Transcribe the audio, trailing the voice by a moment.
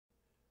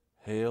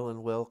Hail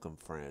and welcome,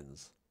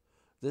 friends.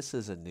 This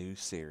is a new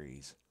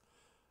series.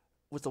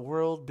 With the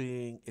world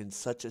being in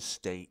such a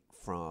state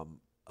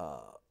from,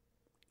 uh,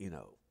 you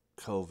know,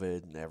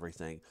 COVID and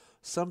everything,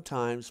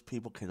 sometimes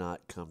people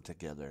cannot come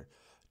together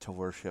to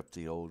worship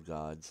the old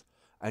gods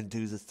and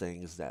do the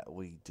things that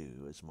we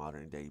do as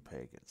modern day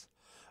pagans.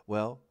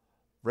 Well,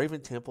 Raven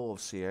Temple of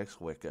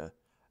Seax-Wica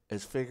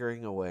is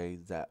figuring a way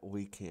that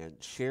we can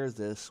share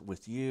this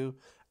with you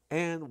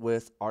and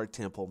with our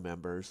temple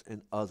members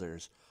and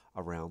others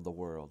around the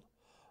world.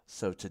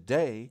 So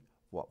today,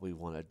 what we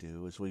want to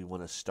do is we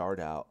want to start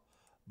out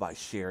by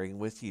sharing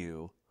with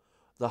you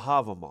the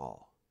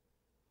Havamal,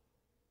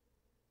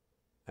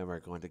 and we're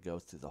going to go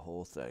through the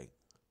whole thing.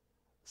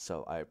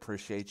 So I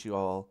appreciate you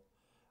all,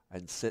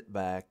 and sit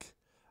back.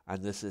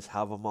 And this is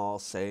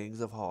Havamal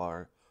Sayings of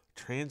Har,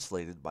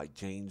 translated by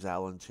James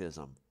Allen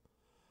Chisholm,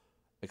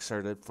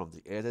 excerpted from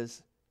the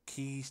Eddas,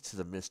 Keys to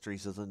the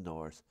Mysteries of the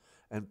North,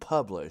 and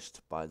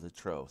published by the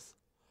Troth.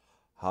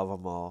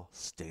 Havamal,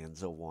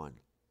 Stanza 1.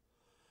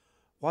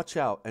 Watch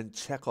out and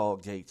check all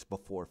gates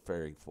before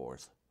faring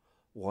forth.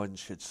 One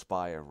should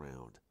spy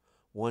around.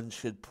 One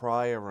should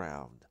pry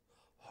around.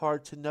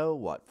 Hard to know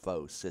what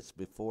foe sits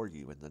before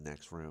you in the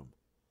next room.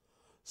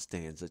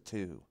 Stanza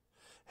 2.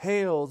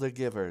 Hail the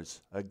givers,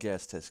 a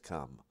guest has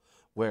come.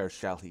 Where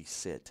shall he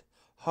sit?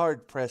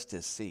 Hard pressed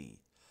is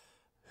he,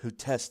 who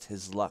tests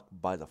his luck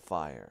by the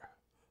fire.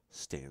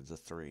 Stanza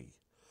 3.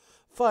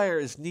 Fire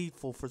is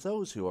needful for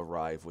those who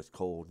arrive with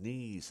cold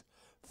knees.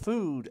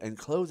 Food and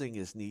clothing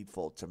is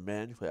needful to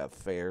men who have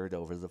fared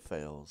over the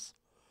fells.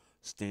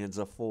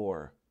 Stanza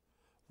 4.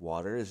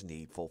 Water is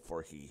needful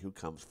for he who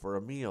comes for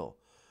a meal,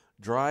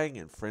 drying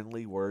and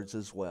friendly words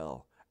as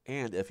well,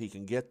 and if he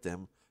can get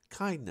them,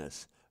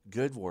 kindness,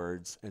 good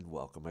words, and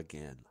welcome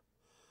again.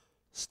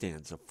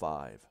 Stanza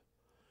 5.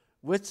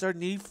 Wits are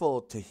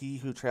needful to he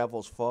who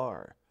travels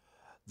far.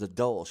 The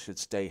dull should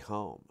stay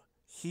home.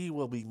 He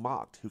will be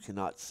mocked who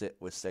cannot sit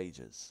with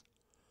sages.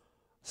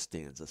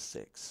 Stanza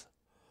 6.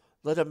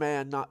 Let a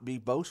man not be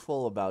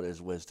boastful about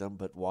his wisdom,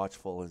 but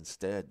watchful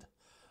instead.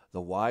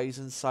 The wise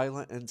and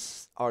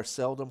silent are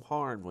seldom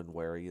harmed when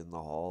wary in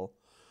the hall.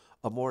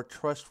 A more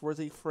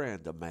trustworthy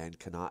friend a man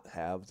cannot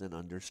have than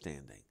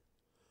understanding.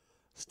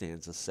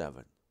 Stanza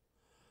 7.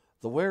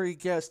 The wary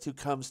guest who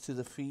comes to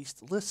the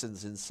feast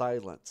listens in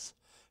silence,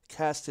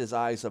 casts his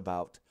eyes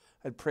about,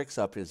 and pricks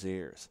up his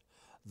ears.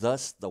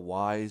 Thus the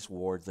wise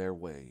ward their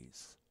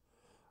ways.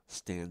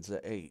 Stanza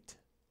 8.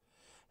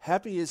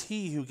 Happy is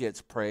he who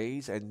gets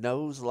praise and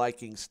knows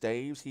liking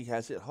staves he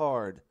has it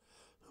hard,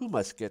 who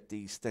must get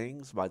these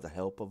things by the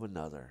help of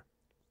another.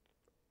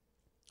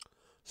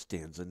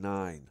 Stanza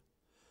 9.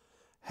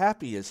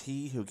 Happy is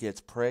he who gets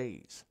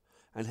praise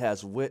and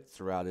has wit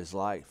throughout his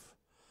life.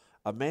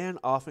 A man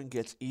often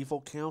gets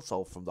evil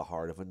counsel from the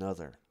heart of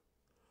another.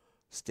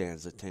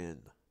 Stanza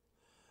 10.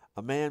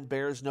 A man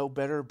bears no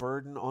better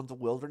burden on the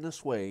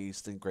wilderness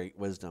ways than great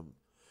wisdom.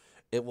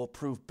 It will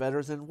prove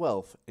better than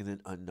wealth in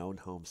an unknown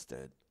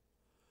homestead.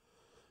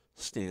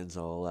 Stanza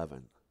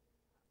 11.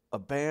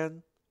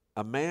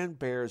 A man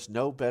bears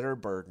no better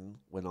burden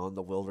when on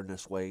the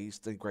wilderness ways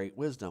than great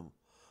wisdom.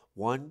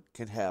 One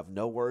can have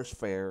no worse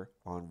fare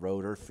on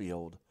road or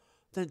field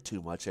than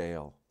too much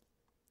ale.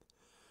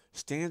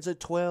 Stanza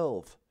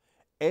 12.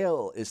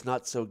 Ale is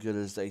not so good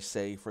as they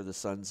say for the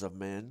sons of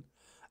men.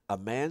 A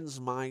man's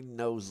mind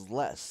knows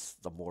less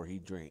the more he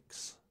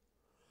drinks.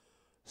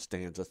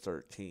 Stanza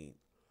 13.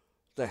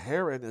 The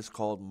heron is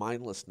called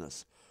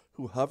mindlessness,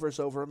 who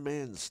hovers over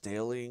men,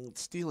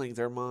 stealing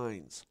their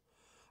minds.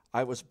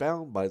 I was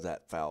bound by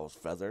that fowl's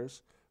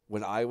feathers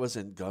when I was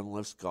in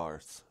Gunlift's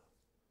garth.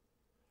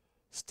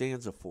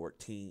 Stanza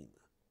 14.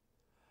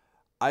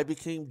 I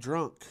became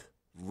drunk,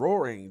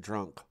 roaring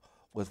drunk,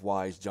 with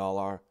wise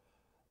Jalar.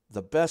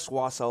 The best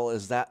wassail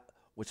is that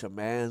which a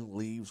man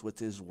leaves with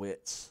his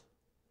wits.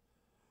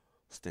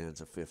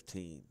 Stanza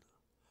 15.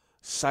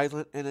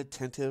 Silent and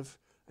attentive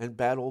and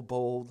battle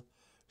bold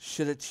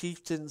should a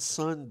chieftain's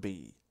son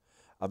be.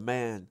 A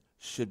man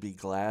should be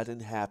glad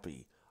and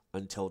happy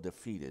until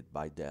defeated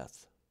by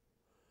death.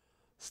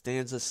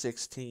 Stanza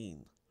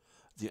 16.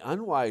 The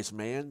unwise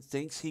man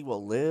thinks he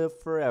will live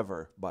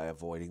forever by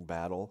avoiding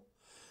battle,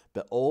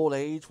 but old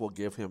age will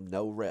give him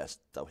no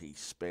rest though he's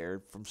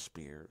spared from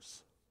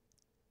spears.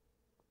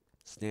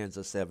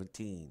 Stanza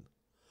 17.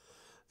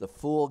 The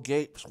fool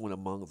gapes when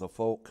among the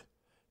folk.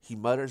 He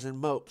mutters and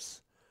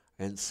mopes,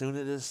 and soon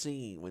it is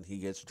seen when he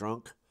gets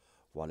drunk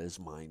what his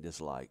mind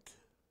is like.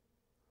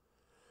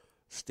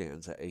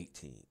 Stanza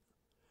 18.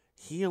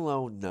 He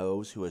alone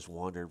knows who has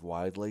wandered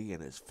widely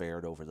and has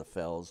fared over the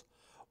fells,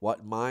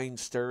 what mind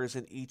stirs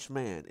in each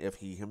man if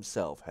he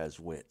himself has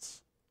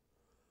wits.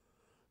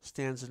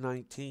 Stanza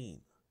 19.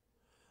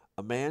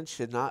 A man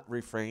should not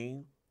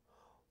refrain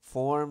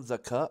from the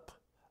cup,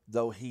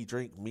 though he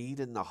drink mead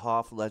in the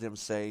hoff, let him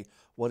say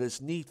what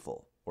is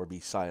needful or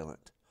be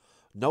silent.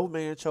 No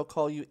man shall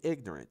call you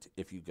ignorant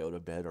if you go to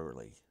bed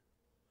early.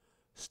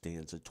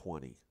 Stanza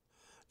 20.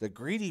 The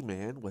greedy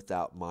man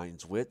without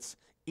mind's wits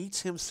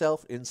eats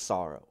himself in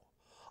sorrow.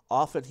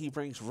 Often he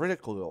brings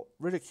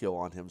ridicule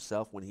on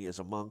himself when he is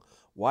among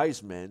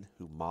wise men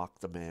who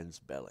mock the man's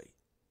belly.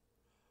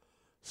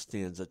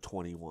 Stanza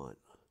 21.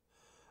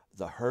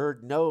 The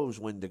herd knows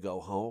when to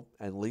go home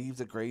and leave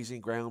the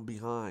grazing ground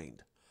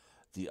behind.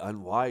 The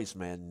unwise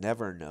man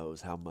never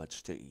knows how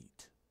much to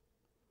eat.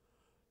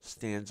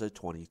 Stanza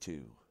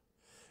 22.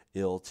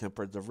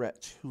 Ill-tempered the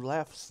wretch who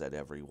laughs at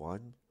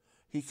everyone.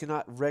 He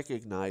cannot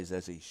recognize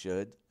as he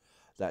should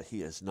that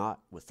he is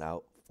not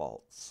without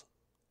faults.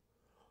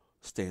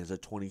 Stanza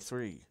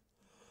 23.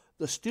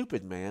 The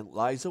stupid man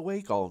lies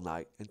awake all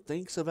night and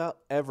thinks about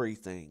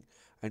everything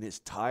and is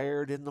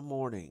tired in the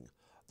morning,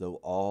 though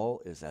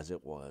all is as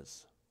it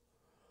was.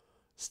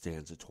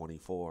 Stanza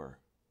 24.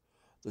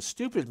 The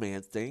stupid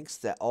man thinks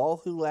that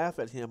all who laugh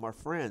at him are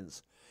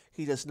friends.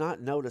 He does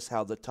not notice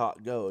how the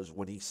talk goes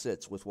when he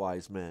sits with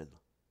wise men.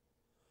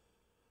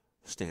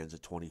 Stanza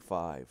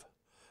 25.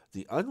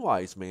 The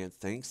unwise man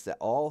thinks that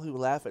all who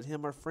laugh at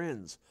him are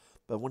friends,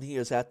 but when he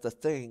is at the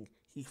thing,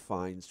 he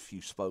finds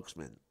few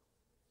spokesmen.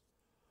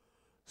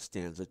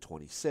 Stanza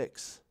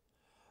 26.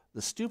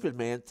 The stupid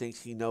man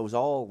thinks he knows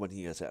all when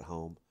he is at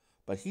home,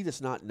 but he does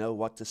not know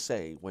what to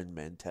say when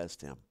men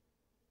test him.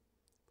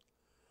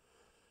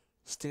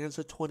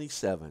 Stanza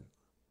 27.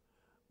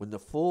 When the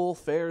fool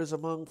fares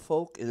among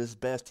folk, it is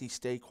best he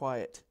stay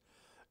quiet.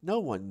 No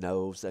one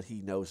knows that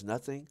he knows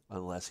nothing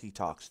unless he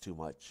talks too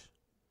much.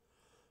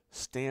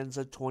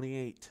 Stanza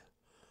 28.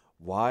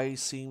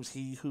 Wise seems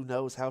he who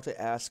knows how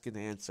to ask and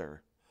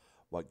answer.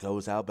 What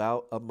goes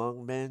about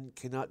among men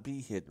cannot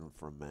be hidden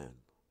from men.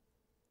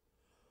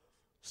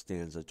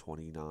 Stanza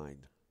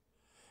 29.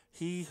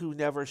 He who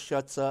never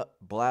shuts up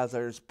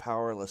blathers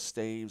powerless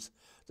staves.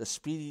 The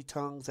speedy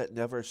tongue that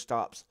never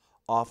stops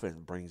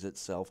often brings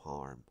itself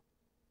harm.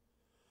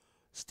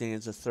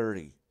 Stanza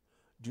 30.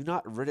 Do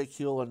not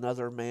ridicule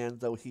another man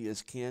though he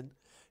is kin.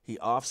 He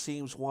oft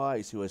seems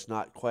wise who has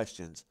not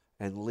questions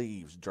and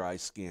leaves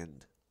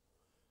dry-skinned.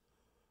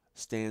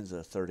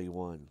 Stanza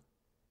 31.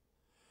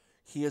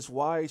 He is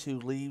wise who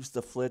leaves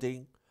the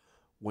flitting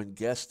when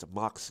guest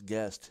mocks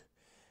guest.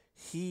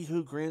 He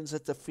who grins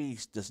at the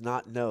feast does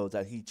not know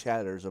that he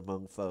chatters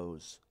among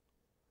foes.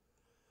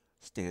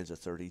 Stanza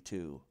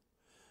 32.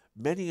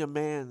 Many a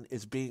man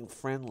is being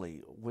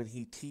friendly when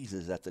he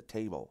teases at the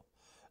table.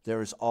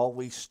 There is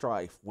always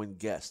strife when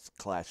guest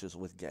clashes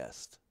with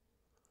guest.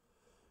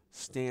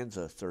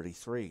 Stanza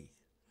 33.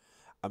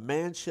 A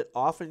man should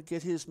often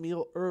get his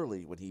meal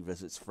early when he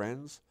visits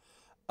friends.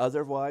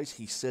 Otherwise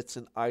he sits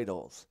and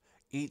idles,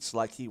 eats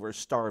like he were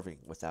starving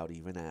without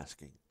even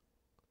asking.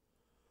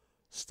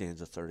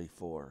 Stanza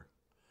 34.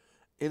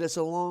 It is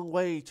a long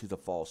way to the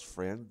false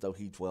friend, though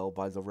he dwell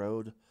by the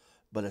road,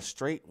 but a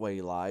straight way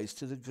lies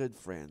to the good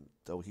friend,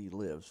 though he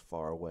lives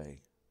far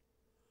away.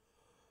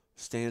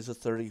 Stanza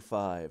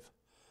 35.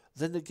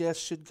 Then the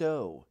guest should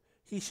go.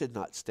 He should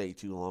not stay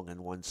too long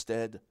in one's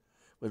stead.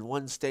 When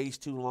one stays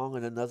too long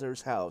in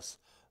another's house,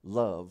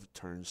 love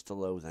turns to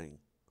loathing.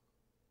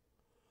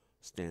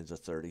 Stanza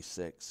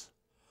 36.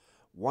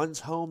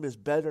 One's home is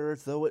better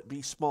though it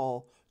be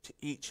small, to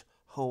each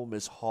home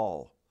is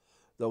hall.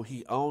 Though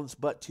he owns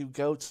but 2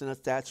 goats and a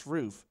thatched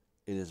roof,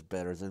 it is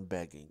better than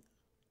begging.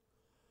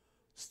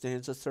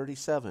 Stanza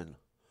 37.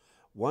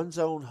 One's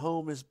own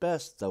home is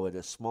best though it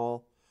is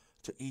small,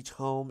 to each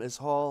home is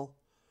hall.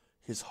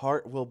 His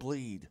heart will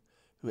bleed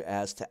who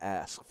has to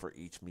ask for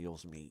each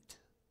meal's meat.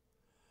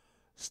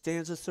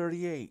 Stanza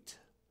 38.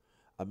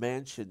 A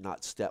man should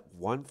not step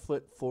 1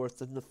 foot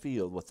forth in the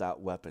field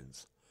without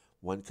weapons.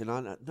 One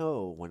cannot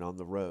know when on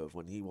the road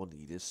when he will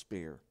need his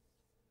spear.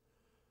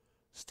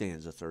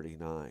 Stanza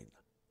 39.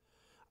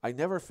 I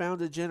never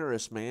found a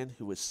generous man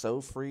who was so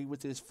free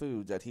with his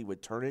food that he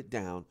would turn it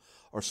down,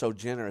 or so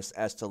generous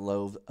as to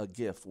loathe a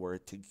gift were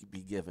it to be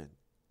given.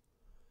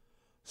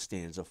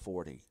 Stanza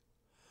 40.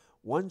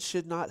 One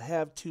should not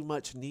have too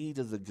much need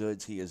of the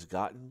goods he has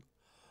gotten.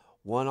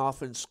 One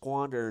often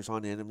squanders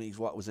on enemies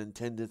what was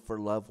intended for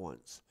loved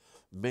ones.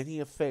 Many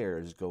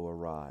affairs go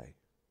awry.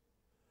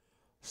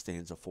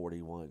 Stanza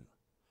 41.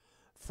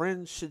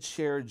 Friends should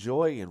share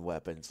joy in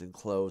weapons and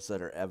clothes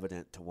that are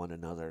evident to one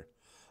another.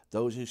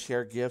 Those who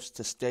share gifts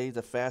to stay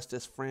the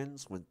fastest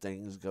friends when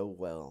things go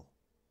well.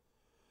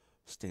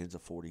 Stanza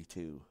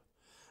 42.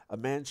 A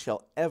man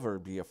shall ever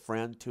be a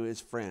friend to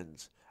his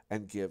friends,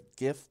 and give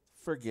gift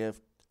for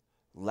gift,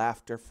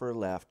 laughter for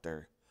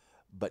laughter,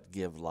 but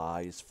give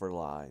lies for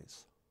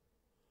lies.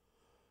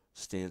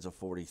 Stanza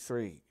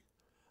 43.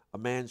 A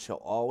man shall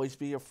always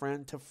be a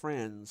friend to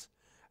friends,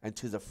 and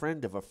to the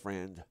friend of a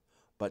friend,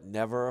 but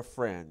never a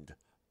friend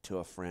to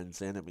a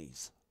friend's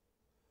enemies.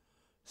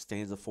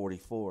 Stanza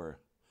 44.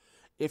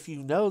 If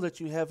you know that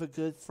you have a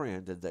good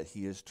friend and that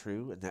he is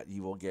true and that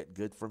you will get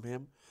good from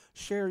him,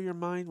 share your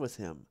mind with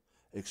him,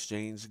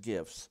 exchange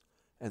gifts,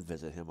 and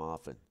visit him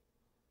often.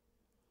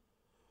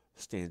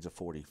 Stanza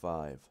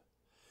 45.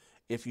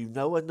 If you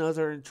know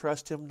another and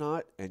trust him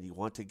not, and you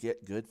want to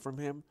get good from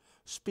him,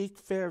 speak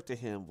fair to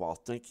him while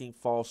thinking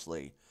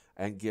falsely,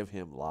 and give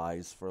him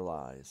lies for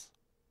lies.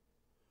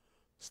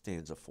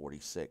 Stanza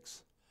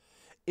 46.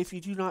 If you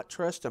do not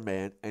trust a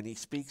man, and he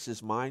speaks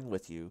his mind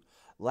with you,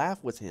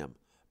 laugh with him,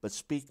 but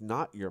speak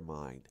not your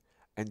mind,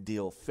 and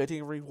deal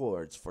fitting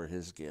rewards for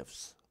his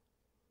gifts.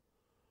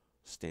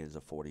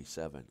 Stanza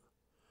 47.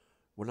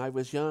 When I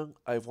was young,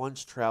 I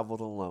once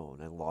traveled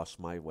alone and lost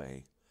my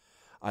way.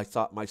 I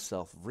thought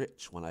myself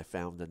rich when I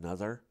found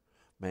another.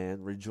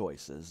 Man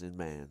rejoices in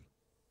man.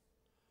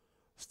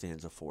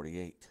 Stanza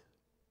 48.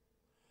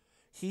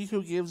 He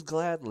who gives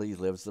gladly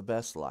lives the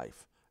best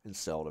life, and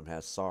seldom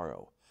has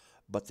sorrow.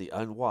 But the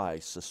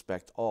unwise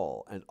suspect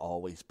all, and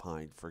always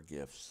pine for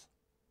gifts.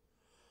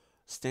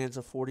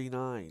 Stanza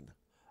 49.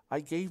 I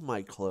gave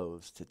my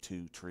clothes to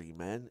 2 tree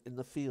men in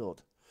the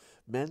field.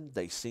 Men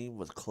they seem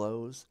with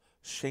clothes,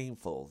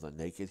 shameful the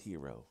naked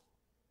hero.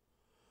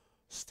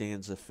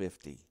 Stanza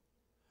 50.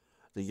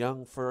 The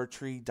young fir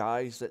tree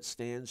dies that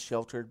stands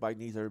sheltered by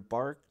neither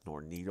bark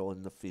nor needle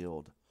in the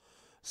field.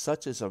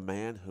 Such is a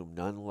man whom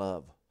none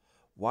love.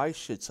 Why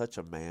should such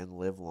a man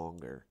live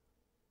longer?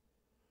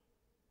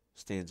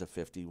 Stanza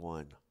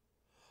 51.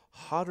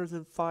 Hotter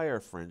than fire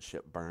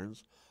friendship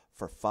burns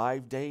for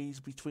 5 days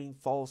between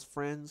false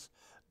friends,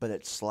 but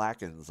it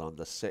slackens on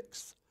the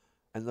 6th,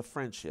 and the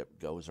friendship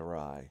goes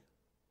awry.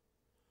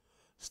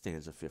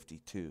 Stanza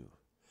 52.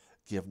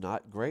 Give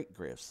not great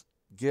gifts,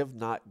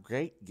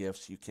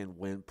 you can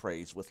win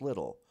praise with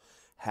little.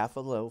 Half a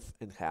loaf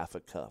and half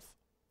a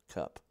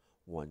cup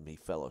won me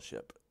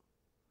fellowship.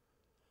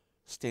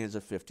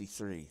 Stanza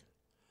 53.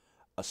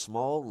 A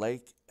small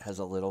lake has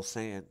a little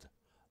sand.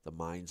 The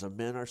minds of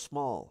men are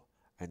small,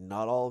 and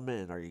not all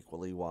men are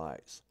equally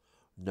wise.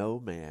 No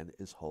man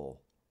is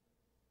whole.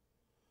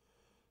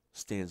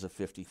 Stanza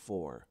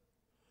 54.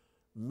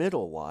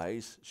 Middle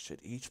wise should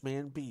each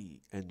man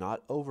be, and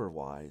not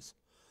overwise.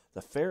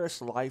 The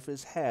fairest life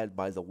is had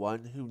by the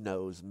one who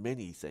knows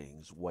many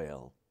things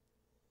well.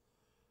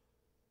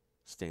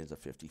 Stanza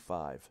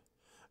 55.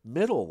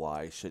 Middle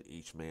wise should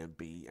each man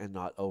be, and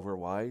not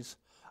overwise.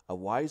 A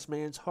wise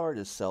man's heart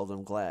is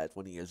seldom glad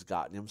when he has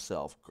gotten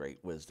himself great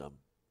wisdom.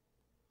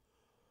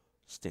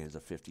 Stanza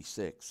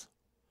 56.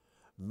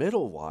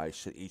 Middle wise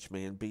should each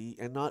man be,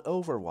 and not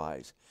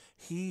overwise.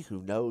 He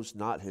who knows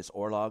not his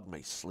orlog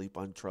may sleep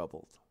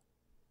untroubled.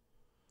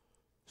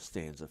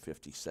 Stanza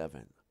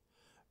 57.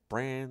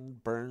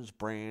 Brand burns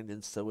brand,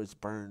 and so is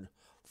burned.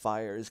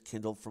 Fire is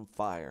kindled from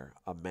fire.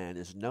 A man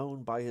is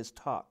known by his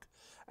talk,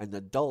 and the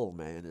dull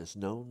man is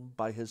known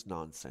by his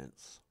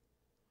nonsense.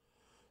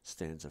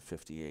 Stanza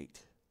 58.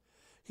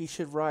 He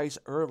should rise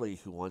early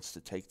who wants to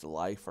take the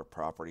life or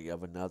property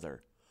of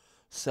another.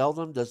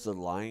 Seldom does the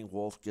lying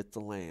wolf get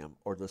the lamb,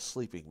 or the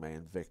sleeping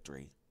man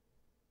victory.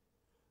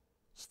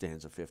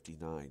 Stanza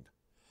 59.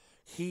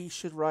 He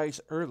should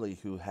rise early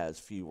who has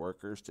few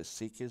workers to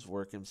seek his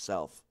work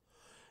himself.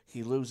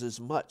 He loses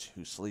much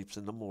who sleeps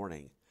in the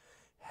morning.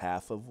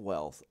 Half of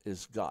wealth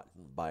is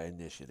gotten by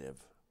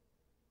initiative.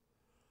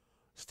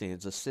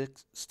 Stanza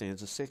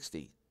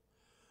 60.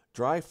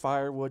 Dry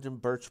firewood and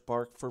birch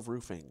bark for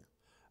roofing.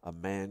 A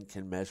man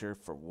can measure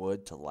for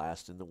wood to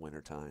last in the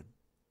wintertime.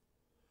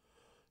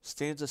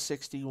 Stanza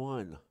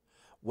 61.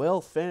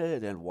 Well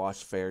fed and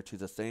washed fair to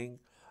the thing.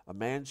 A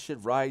man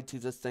should ride to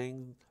the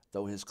thing,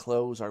 though his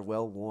clothes are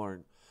well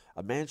worn.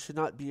 A man should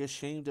not be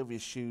ashamed of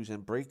his shoes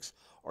and breeks,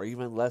 or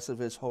even less of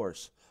his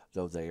horse,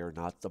 though they are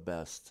not the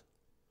best.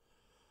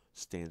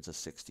 Stanza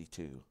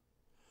 62.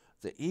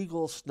 The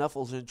eagle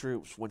snuffles and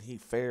droops when he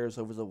fares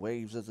over the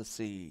waves of the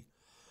sea.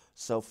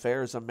 So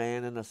fares a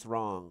man in a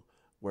throng,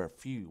 where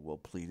few will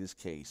plead his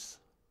case.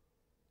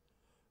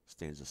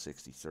 Stanza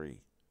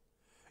 63.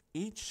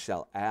 Each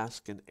shall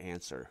ask and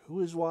answer who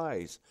is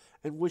wise,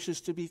 and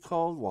wishes to be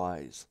called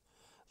wise.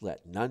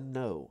 Let none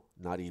know,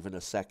 not even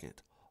a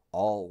second.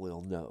 All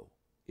will know,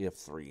 if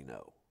 3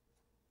 know.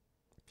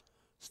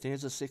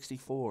 Stanza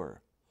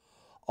 64.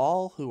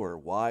 All who are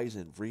wise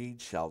and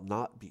read shall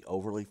not be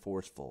overly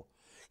forceful.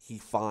 He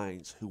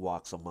finds, who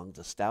walks among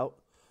the stout,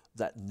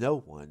 that no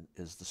one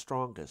is the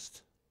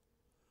strongest.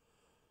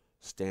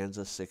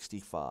 Stanza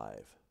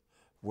 65.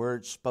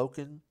 Words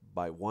spoken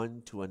by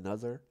one to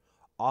another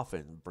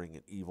often bring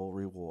an evil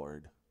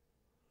reward.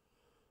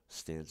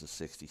 Stanza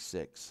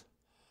 66.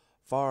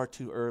 Far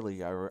too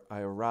early I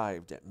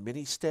arrived at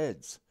many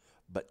steads,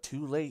 but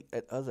too late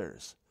at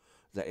others.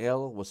 The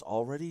ale was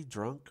already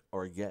drunk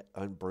or yet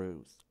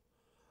unbruised.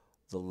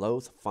 The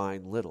loath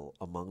find little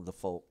among the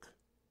folk.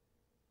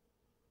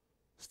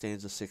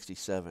 Stanza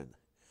 67.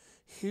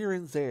 Here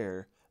and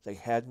there they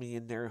had me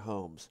in their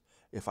homes,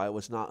 if I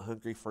was not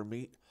hungry for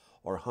meat,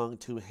 or hung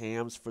 2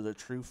 hams for the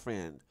true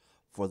friend,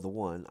 for the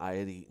one I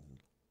had eaten.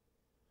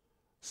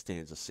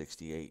 Stanza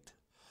 68.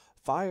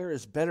 Fire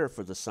is better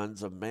for the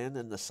sons of men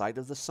in the sight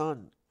of the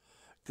sun.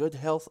 Good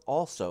health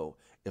also,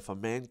 if a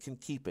man can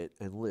keep it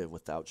and live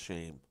without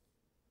shame.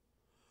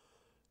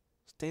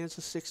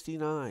 Stanza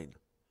 69.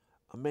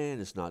 A man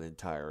is not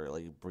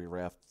entirely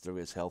bereft through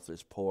his health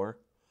is poor.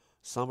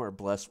 Some are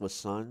blessed with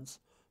sons,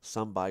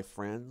 some by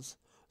friends,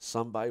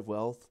 some by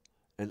wealth,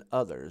 and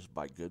others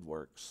by good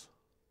works.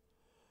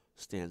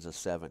 Stanza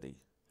 70.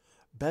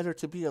 Better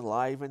to be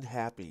alive and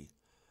happy.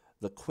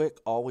 The quick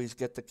always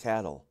get the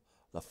cattle,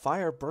 The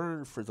fire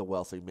burned for the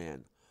wealthy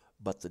man,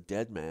 but the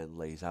dead man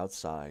lays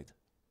outside.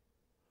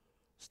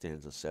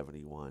 Stanza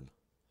 71.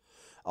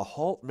 A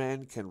halt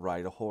man can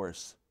ride a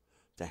horse.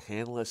 The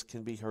handless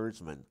can be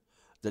herdsman.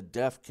 The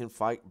deaf can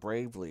fight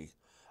bravely.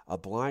 A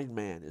blind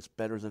man is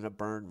better than a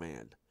burned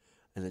man,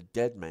 and a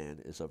dead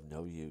man is of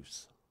no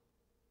use.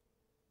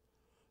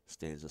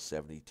 Stanza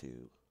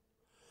 72.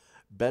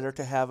 Better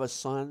to have a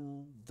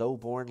son, though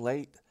born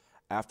late,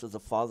 after the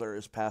father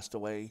is passed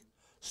away.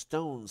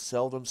 Stones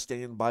seldom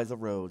stand by the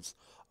roads,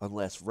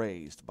 unless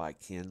raised by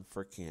kin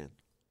for kin.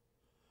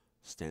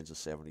 Stanza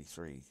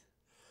 73.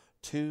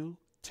 Two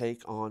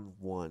take on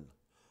one.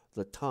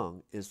 The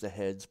tongue is the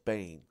head's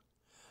bane.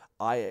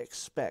 I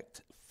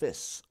expect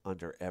fists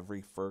under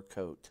every fur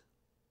coat.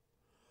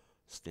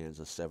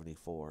 Stanza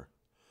 74.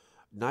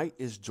 Night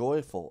is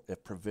joyful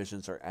if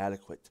provisions are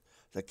adequate.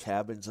 The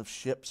cabins of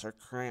ships are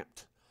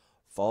cramped.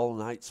 Fall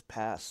nights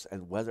pass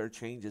and weather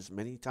changes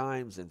many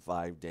times in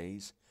 5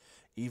 days,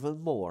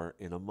 even more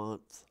in a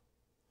month.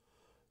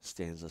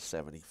 Stanza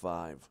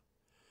 75.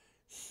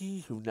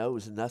 He who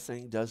knows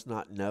nothing does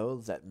not know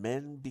that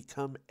men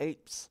become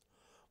apes.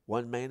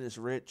 One man is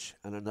rich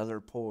and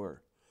another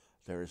poor.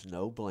 There is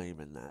no blame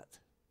in that.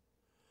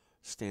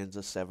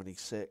 Stanza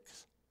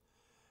 76.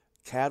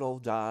 Cattle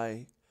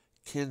die,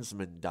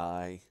 kinsmen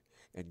die,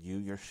 and you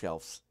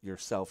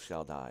yourself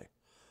shall die.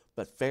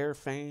 But fair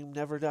fame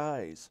never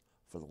dies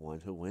for the one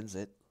who wins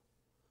it.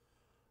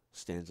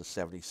 Stanza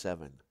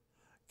 77.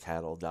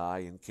 Cattle die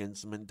and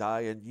kinsmen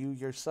die, and you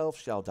yourself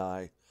shall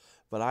die.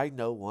 But I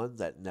know one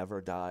that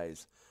never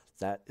dies.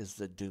 That is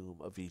the doom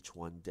of each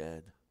one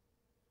dead.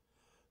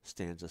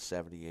 Stanza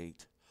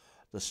 78.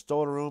 The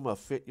storeroom of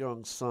fit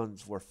young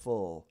sons were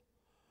full.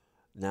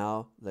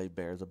 Now they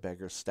bear the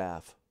beggar's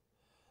staff.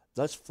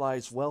 Thus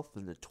flies wealth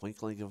in the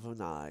twinkling of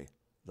an eye,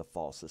 the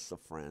falsest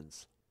of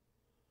friends.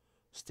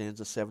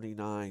 Stanza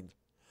 79.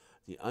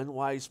 The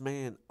unwise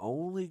man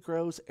only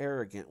grows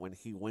arrogant when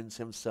he wins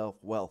himself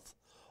wealth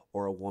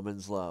or a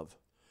woman's love.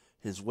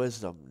 His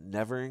wisdom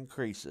never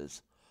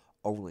increases,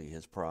 only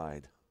his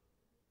pride.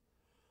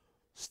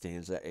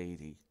 Stanza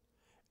 80.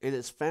 It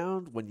is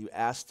found when you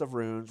ask the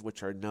runes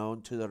which are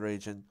known to the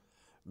region,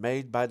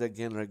 made by the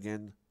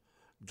Ginrigan,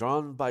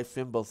 drawn by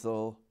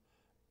Fimbothul,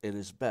 it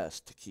is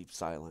best to keep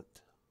silent.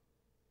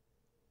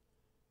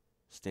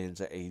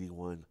 Stanza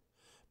 81.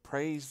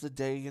 Praise the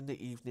day and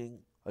the evening,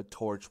 a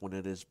torch when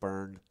it is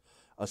burned,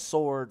 a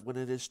sword when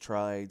it is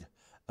tried,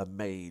 a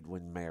maid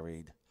when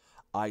married,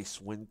 ice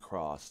when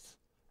crossed,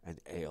 and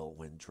ale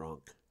when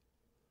drunk.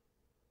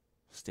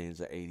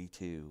 Stanza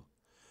 82.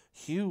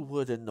 Hew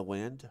wood in the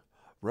wind,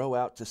 row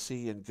out to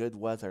sea in good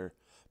weather,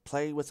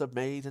 play with a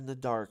maid in the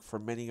dark, for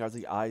many are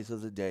the eyes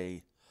of the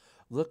day.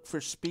 Look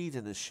for speed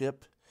in a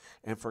ship,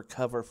 and for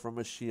cover from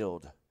a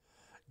shield.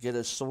 Get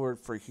a sword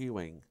for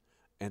hewing,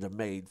 and a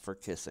maid for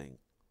kissing.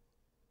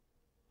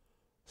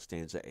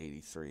 Stanza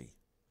 83.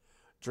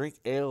 Drink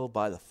ale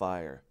by the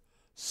fire,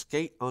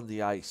 skate on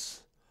the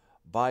ice,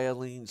 buy a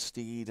lean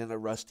steed and a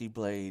rusty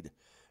blade,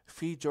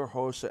 feed your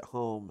horse at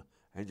home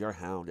and your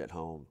hound at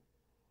home.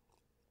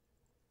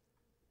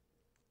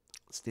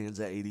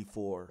 Stanza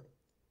 84.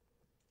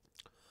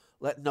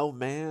 Let no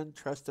man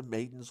trust a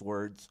maiden's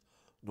words,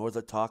 nor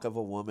the talk of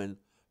a woman,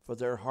 for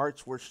their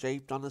hearts were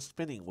shaped on a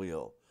spinning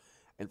wheel,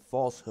 and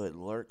falsehood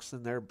lurks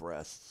in their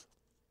breasts.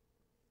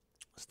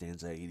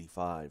 Stanza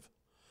 85.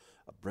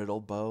 A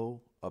brittle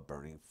bow, a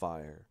burning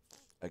fire,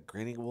 a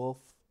grinning wolf,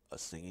 a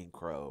singing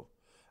crow,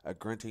 a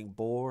grunting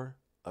boar,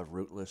 a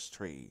rootless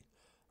tree,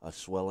 a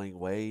swelling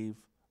wave,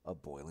 a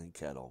boiling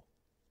kettle.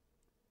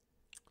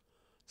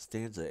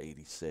 Stanza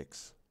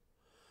 86.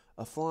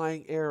 A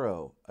flying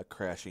arrow, a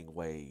crashing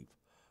wave,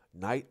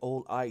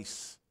 night-old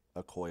ice,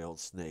 a coiled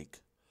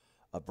snake,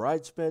 a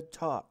bridesbed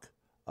talk,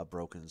 a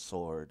broken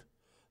sword,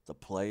 the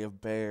play of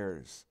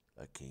bears,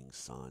 a king's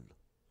son.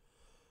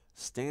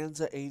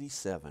 Stanza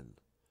 87.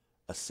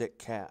 A sick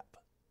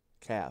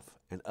calf,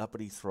 an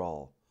uppity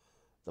thrall,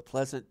 the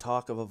pleasant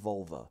talk of a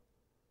vulva,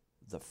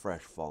 the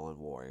fresh fallen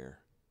warrior.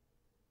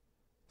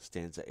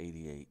 Stanza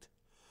 88.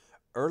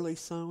 Early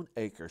sown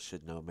acres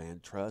should no man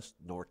trust,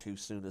 nor too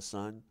soon a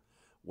son.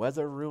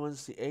 Weather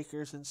ruins the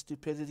acres and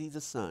stupidity the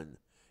sun.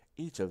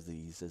 Each of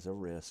these is a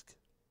risk.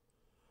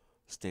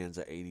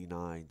 Stanza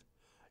 89.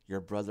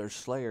 Your brother's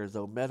slayer,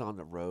 though met on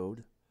the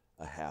road,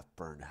 a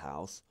half-burned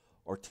house,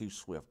 or too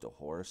swift a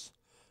horse,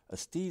 a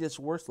steed is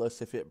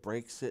worthless if it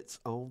breaks its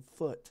own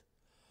foot.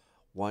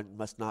 One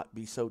must not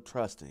be so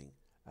trusting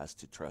as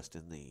to trust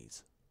in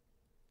these.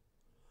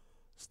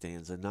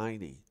 Stanza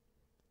 90.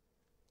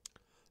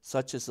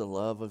 Such is the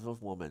love of a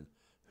woman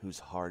whose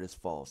heart is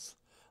false,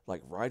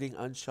 like riding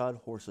unshod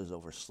horses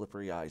over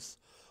slippery ice,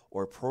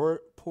 or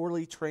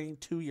poorly trained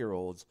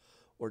 2-year-olds,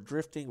 or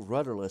drifting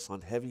rudderless on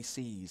heavy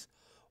seas,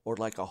 or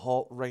like a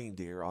halt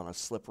reindeer on a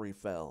slippery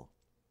fell.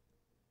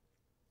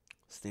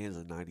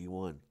 Stanza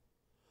 91.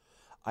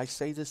 I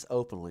say this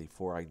openly,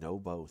 for I know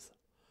both.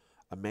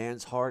 A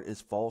man's heart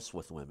is false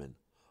with women.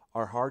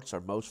 Our hearts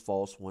are most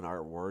false when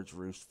our words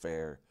roost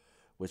fair,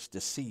 which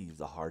deceive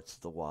the hearts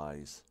of the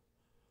wise.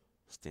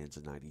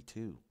 Stanza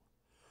 92.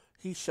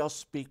 He shall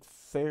speak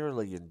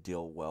fairly and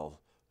deal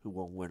well who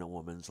will win a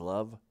woman's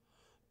love.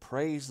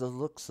 Praise the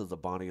looks of the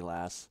bonny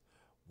lass,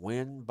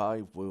 win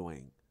by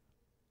wooing.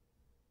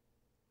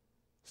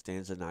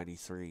 Stanza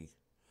 93.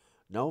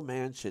 No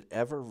man should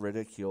ever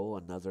ridicule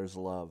another's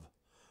love.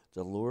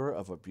 The lure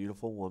of a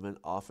beautiful woman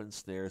often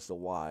snares the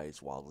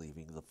wise while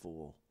leaving the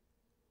fool.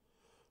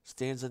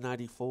 Stanza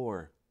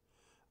 94.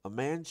 A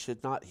man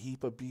should not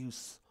heap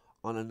abuse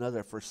on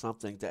another for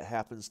something that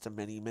happens to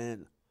many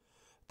men.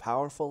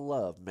 Powerful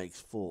love makes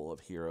fool of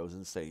heroes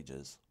and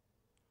sages.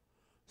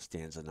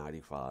 Stanza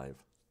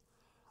 95.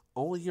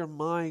 Only your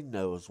mind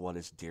knows what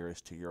is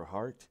dearest to your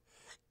heart.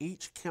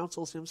 Each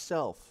counsels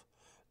himself.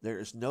 There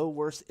is no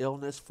worse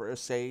illness for a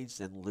sage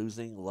than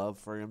losing love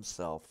for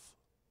himself.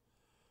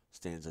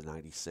 Stanza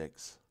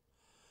 96.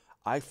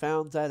 I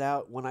found that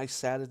out when I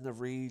sat in the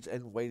reeds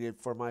and waited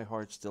for my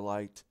heart's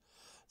delight.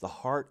 The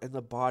heart and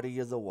the body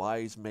of the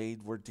wise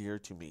maid were dear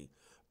to me,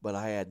 but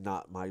I had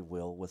not my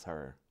will with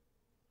her.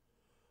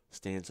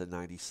 Stanza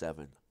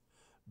 97.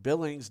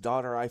 Billing's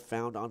daughter I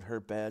found on her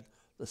bed,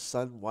 the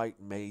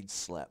sun-white maid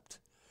slept,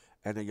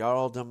 and a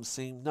jarldom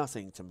seemed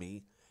nothing to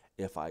me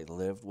if I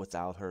lived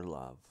without her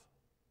love.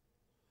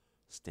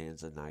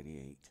 Stanza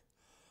 98.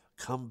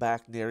 Come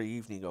back near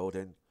evening,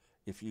 Odin.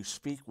 If you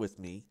speak with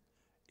me,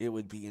 it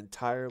would be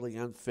entirely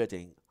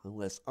unfitting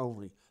unless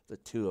only the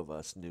two of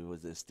us knew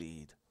of this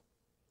deed.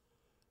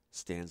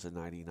 Stanza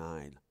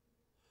 99.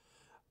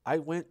 I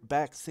went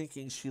back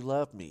thinking she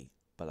loved me,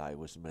 but I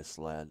was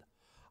misled.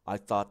 I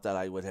thought that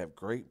I would have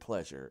great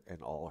pleasure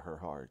in all her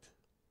heart.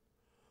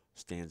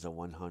 Stanza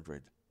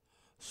 100.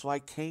 So I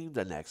came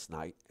the next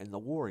night, and the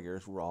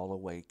warriors were all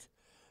awake,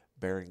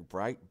 bearing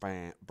bright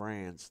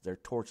brands, their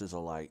torches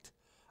alight.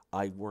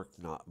 I worked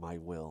not my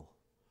will.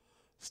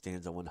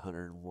 Stanza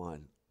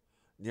 101.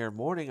 Near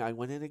morning I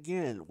went in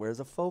again, where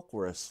the folk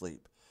were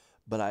asleep,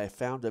 but I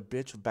found a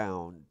bitch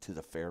bound to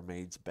the fair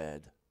maid's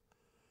bed.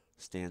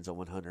 Stanza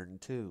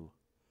 102.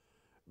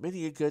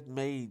 Many a good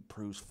maid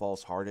proves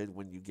false-hearted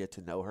when you get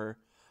to know her.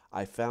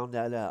 I found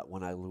that out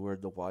when I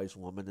lured the wise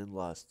woman in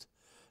lust.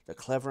 The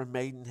clever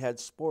maiden had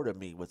sported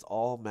me with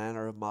all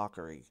manner of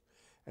mockery,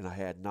 and I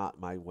had not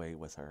my way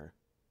with her.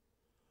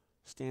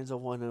 Stanza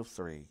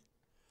 103.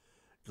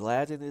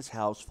 Glad in his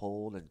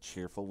household and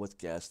cheerful with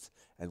guests,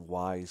 and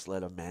wise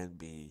let a man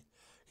be.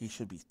 He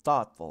should be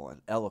thoughtful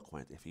and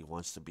eloquent if he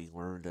wants to be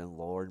learned in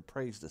lore and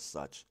praised as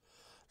such.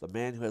 The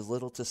man who has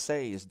little to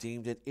say is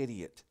deemed an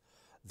idiot.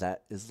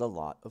 That is the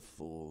lot of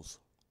fools.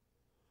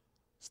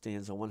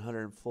 Stanza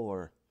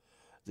 104.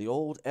 The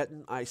old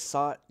Eton I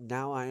sought,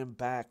 now I am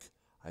back.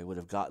 I would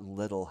have gotten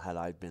little had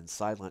I been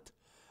silent.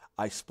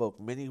 I spoke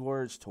many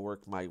words to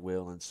work my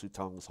will in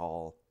Sutung's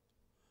hall.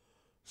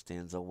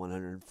 Stanza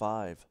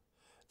 105.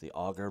 The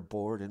augur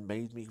bored and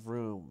made me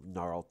room,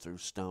 gnarled through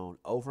stone.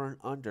 Over and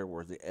under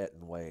were the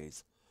Eton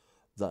ways.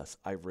 Thus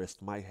I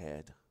risked my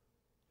head.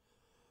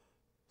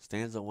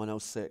 Stanza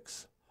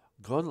 106.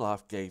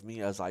 Gunnlof gave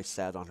me, as I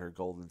sat on her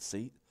golden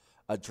seat,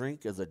 a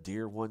drink of the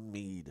dear-won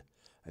mead.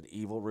 An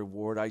evil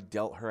reward I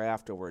dealt her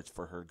afterwards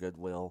for her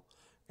goodwill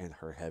and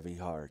her heavy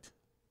heart.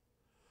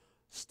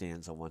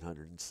 Stanza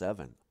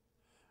 107.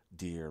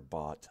 Dear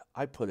bought,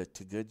 I put it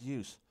to good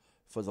use,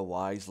 for the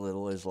wise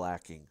little is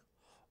lacking.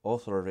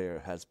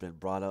 Othorvir has been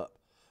brought up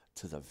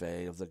to the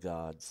Vey of the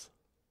gods.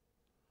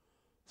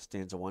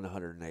 Stanza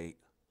 108.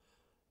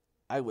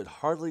 I would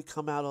hardly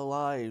come out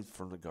alive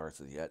from the Garth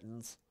of the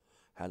Ettins,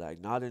 had I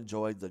not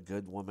enjoyed the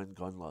good woman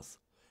Gunnlof,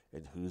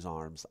 in whose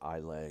arms I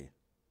lay.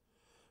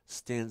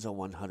 Stanza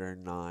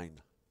 109.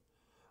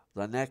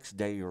 The next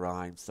day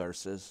Rhyme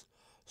Thyrsis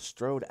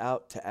strode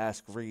out to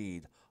ask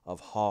rede of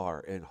Har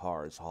in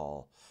Har's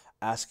hall,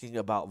 asking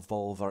about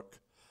Volvark,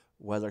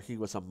 whether he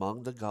was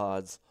among the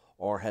gods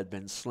or had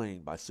been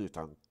slain by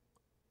Suttung.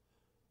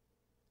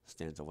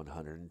 Stanza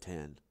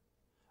 110.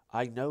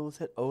 I know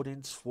that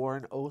Odin swore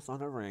an oath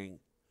on a ring.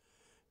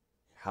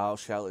 How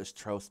shall his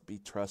troth be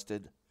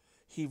trusted?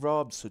 He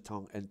robbed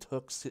Suttung and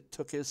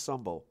took his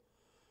sumble.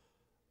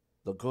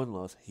 The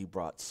Gunnlof he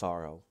brought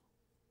sorrow.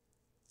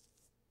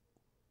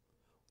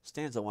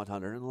 Stanza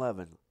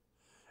 111.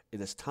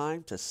 It is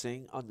time to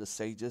sing on the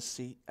sage's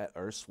seat at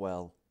Earth's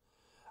well.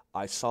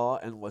 I saw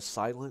and was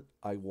silent,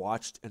 I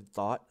watched and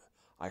thought.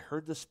 I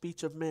heard the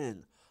speech of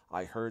men,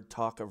 I heard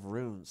talk of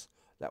runes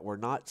that were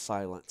not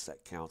silenced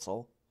at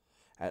council.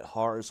 At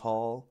Har's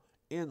hall,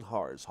 in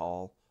Har's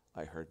hall,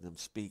 I heard them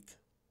speak.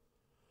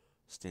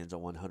 Stanza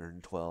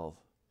 112.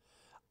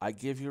 I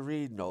give you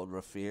rede,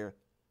 Nodrefir.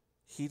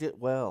 Heed it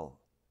well.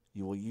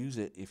 You will use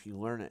it if you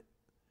learn it.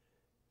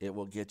 It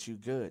will get you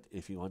good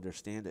if you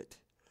understand it.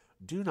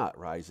 Do not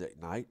rise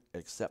at night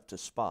except to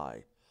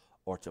spy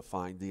or to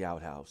find the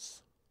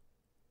outhouse.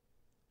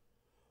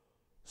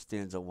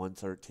 Stanza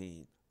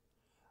 113.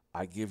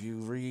 I give you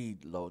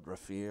rede,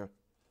 Lodrefir.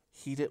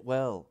 Heed it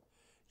well.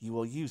 You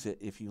will use it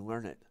if you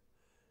learn it.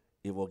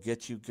 It will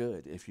get you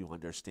good if you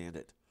understand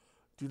it.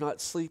 Do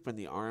not sleep in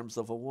the arms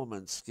of a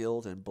woman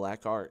skilled in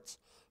black arts,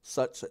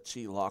 such that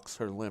she locks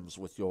her limbs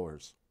with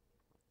yours.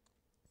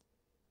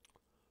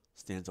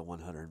 Stanza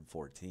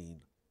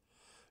 114.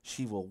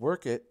 She will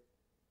work it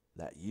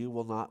that you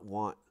will not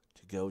want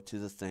to go to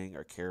the thing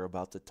or care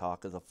about the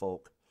talk of the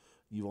folk.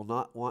 You will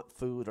not want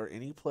food or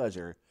any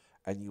pleasure,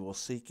 and you will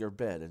seek your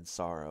bed in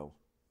sorrow.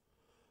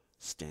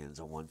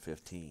 Stanza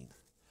 115.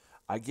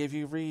 I give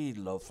you reed,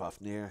 lo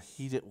Fafnir,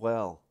 heed it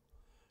well.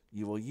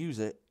 You will use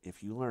it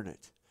if you learn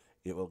it.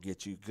 It will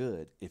get you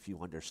good if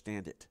you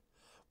understand it.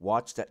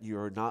 Watch that you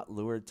are not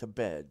lured to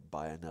bed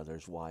by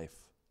another's wife.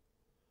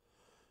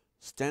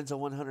 Stanza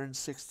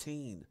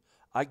 116.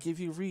 I give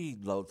you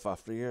reed, lo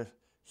Fafnir,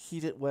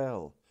 heed it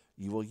well.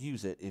 You will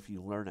use it if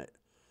you learn it.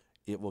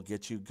 It will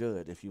get you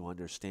good if you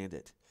understand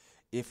it.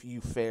 If you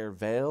fare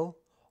vale,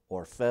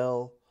 or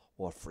fell,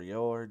 or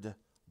fjord,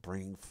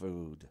 bring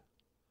food.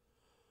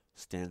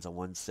 Stanza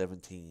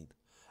 117.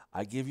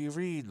 I give you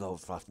reed, lo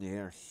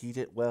Fafnir, heed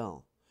it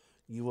well.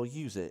 You will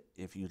use it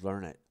if you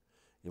learn it.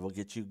 It will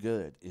get you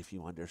good if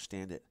you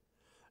understand it.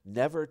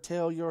 Never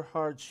tell your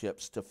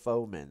hardships to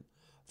foemen,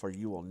 for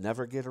you will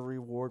never get a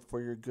reward for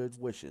your good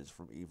wishes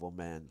from evil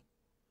men.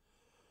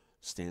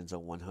 Stanza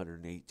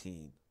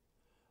 118.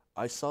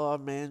 I saw a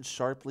man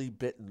sharply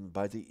bitten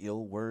by the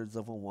ill words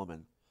of a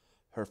woman.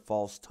 Her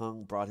false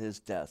tongue brought his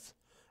death,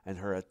 and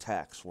her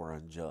attacks were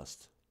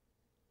unjust.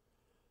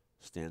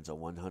 Stanza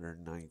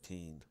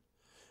 119.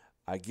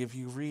 I give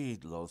you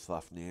reed, lo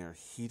Fafnir,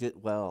 heed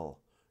it well.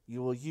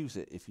 You will use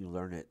it if you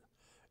learn it.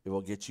 It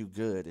will get you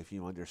good if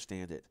you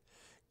understand it.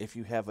 If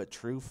you have a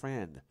true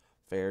friend,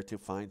 fare to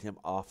find him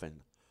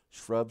often.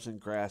 Shrubs and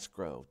grass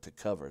grow to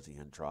cover the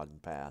untrodden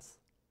path.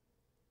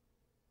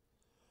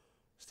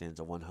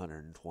 Stanza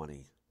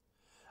 120.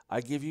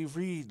 I give you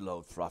reed,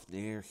 lo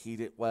Fafnir, heed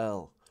it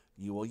well.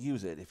 You will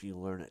use it if you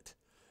learn it.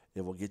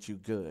 It will get you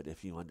good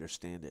if you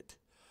understand it.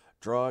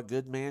 Draw a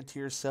good man to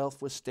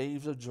yourself with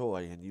staves of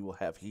joy, and you will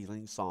have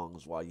healing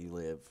songs while you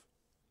live.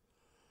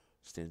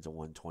 Stanza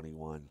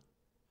 121.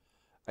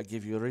 I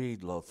give you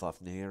reed, lo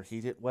Fafnir,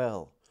 heed it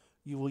well.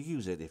 You will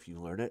use it if you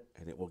learn it,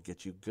 and it will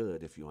get you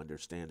good if you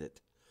understand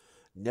it.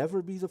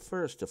 Never be the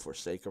first to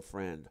forsake a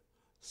friend.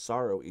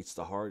 Sorrow eats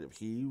the heart of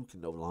he who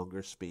can no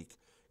longer speak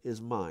his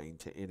mind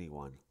to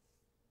anyone.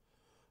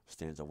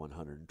 Stanza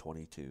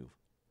 122.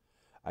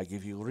 I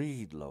give you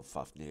reed, lo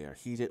Fafnir,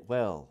 heed it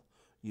well.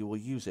 You will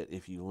use it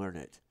if you learn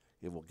it.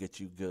 It will get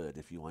you good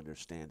if you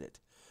understand it.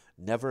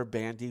 Never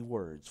bandy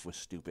words with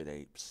stupid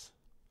apes.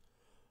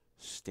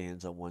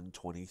 Stanza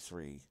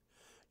 123.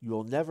 You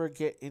will never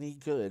get any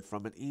good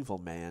from an evil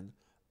man,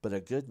 but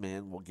a good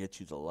man will get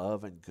you the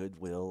love and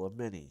goodwill of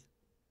many.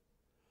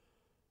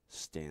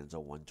 Stanza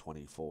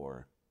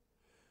 124.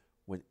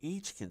 When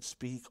each can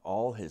speak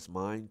all his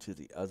mind to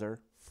the other,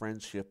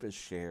 friendship is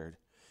shared.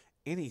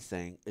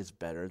 Anything is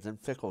better than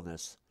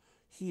fickleness.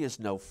 He is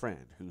no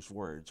friend whose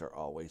words are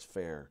always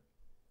fair.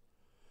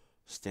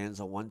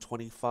 Stanza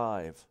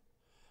 125.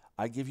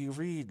 I give you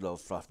reed, lo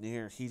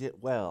Fafnir, heed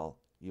it well.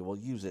 You will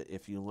use it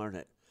if you learn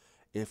it.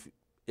 If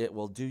it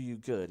will do you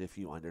good if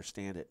you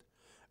understand it.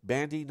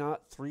 Bandy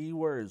not 3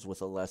 words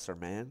with a lesser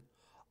man.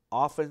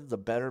 Often the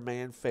better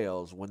man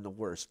fails when the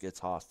worse gets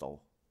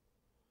hostile.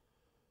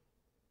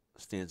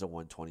 Stanza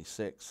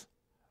 126.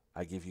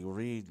 I give you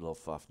reed, lo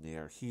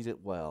Fafnir, heed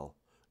it well.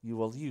 You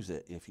will use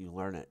it if you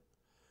learn it.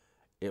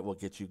 It will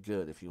get you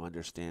good if you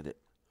understand it.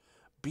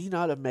 Be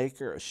not a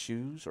maker of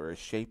shoes or a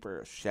shaper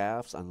of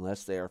shafts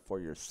unless they are for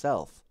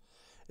yourself.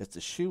 If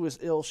the shoe is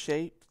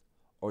ill-shaped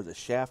or the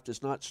shaft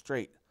is not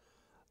straight,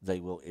 they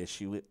will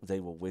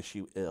wish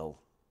you ill.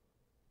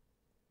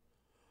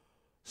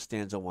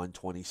 Stanza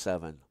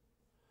 127.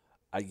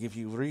 I give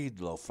you reed,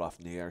 lo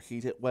Fafnir,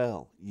 heed it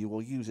well. You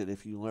will use it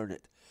if you learn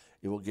it.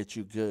 It will get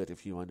you good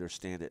if you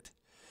understand it.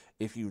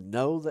 If you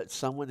know that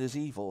someone is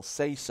evil,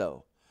 say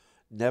so.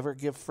 Never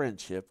give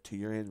friendship to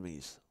your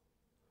enemies.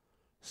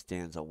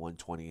 Stanza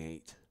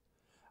 128.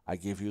 I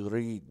give you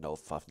reed, lo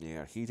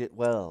Fafnir, heed it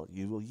well.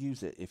 You will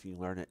use it if you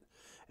learn it,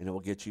 and it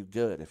will get you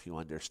good if you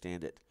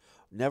understand it.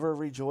 Never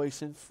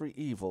rejoice in free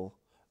evil,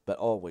 but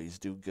always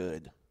do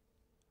good.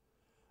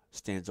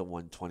 Stanza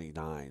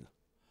 129.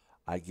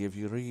 I give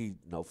you reed,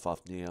 lo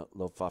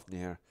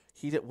Fafnir,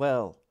 heed it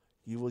well.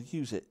 You will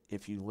use it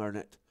if you learn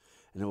it,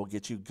 and it will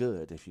get you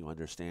good if you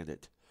understand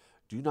it.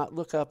 Do not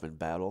look up in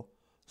battle.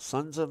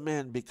 Sons of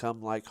men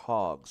become like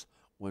hogs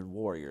when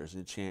warriors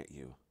enchant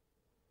you.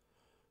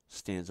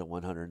 Stanza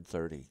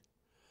 130.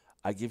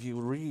 I give you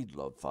reed,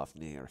 lo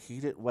Fafnir,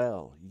 heed it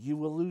well. You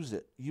will use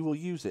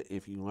it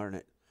if you learn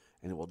it,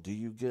 and it will do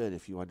you good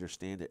if you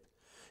understand it.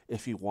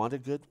 If you want a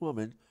good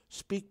woman,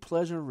 speak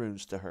pleasure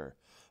runes to her.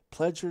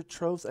 Pledge your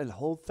troth and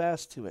hold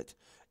fast to it.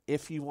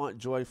 If you want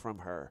joy from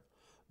her,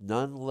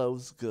 none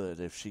loathes good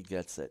if she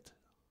gets it.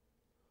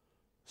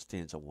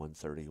 Stanza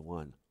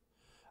 131.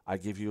 I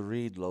give you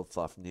reed, lo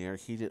Fafnir,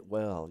 heed it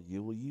well.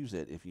 You will use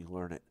it if you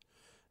learn it,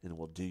 and it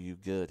will do you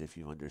good if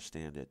you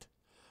understand it.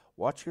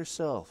 Watch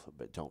yourself,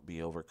 but don't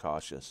be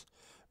overcautious.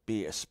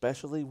 Be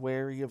especially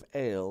wary of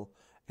ale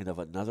and of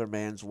another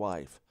man's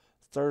wife.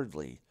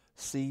 Thirdly,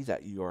 see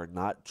that you are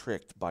not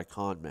tricked by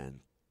con men.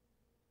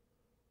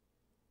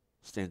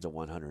 Stanza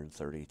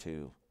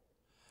 132.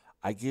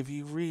 I give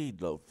you rede,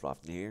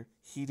 Lofrofnir.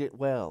 Heed it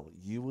well.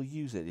 You will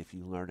use it if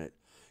you learn it.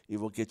 It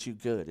will get you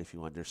good if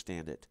you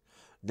understand it.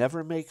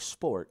 Never make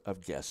sport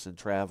of guests and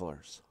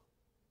travelers.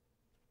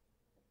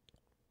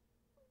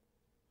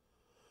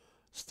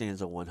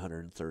 Stanza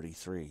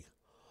 133.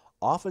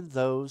 Often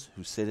those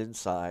who sit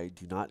inside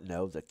do not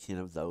know the kin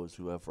of those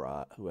who have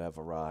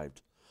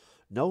arrived.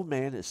 No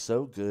man is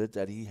so good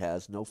that he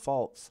has no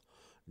faults,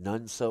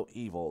 none so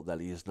evil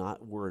that he is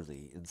not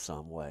worthy in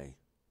some way.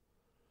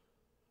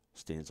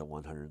 Stanza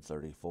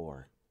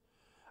 134.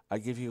 I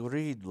give you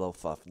rede,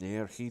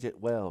 Lofofnir, heed it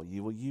well.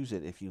 You will use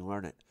it if you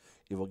learn it.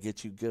 It will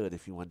get you good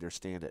if you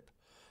understand it.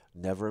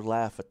 Never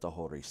laugh at the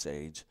hoary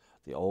sage.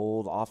 The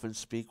old often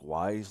speak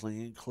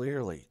wisely and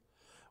clearly.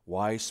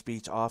 Wise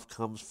speech oft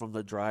comes from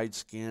the dried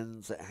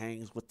skins that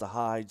hangs with the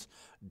hides,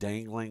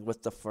 dangling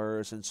with the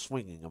furs and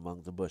swinging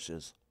among the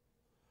bushes.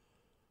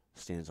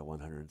 Stanza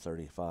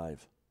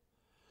 135.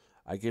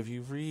 I give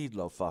you rede,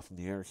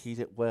 Lofofnir, heed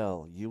it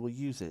well. You will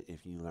use it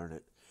if you learn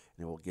it,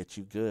 and it will get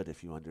you good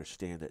if you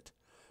understand it.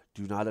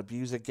 Do not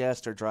abuse a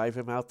guest or drive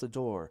him out the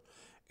door.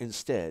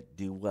 Instead,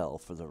 do well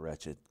for the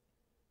wretched.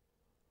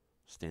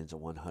 Stanza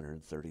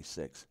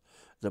 136.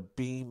 The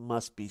beam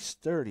must be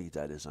sturdy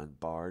that is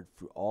unbarred.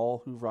 For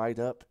all who ride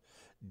up,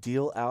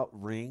 deal out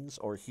rings,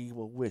 or he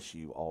will wish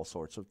you all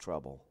sorts of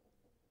trouble.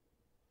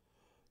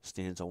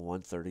 Stanza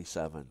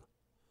 137.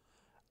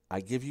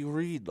 I give you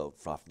rede,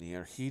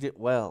 Lofrofnir, heed it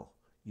well.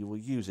 You will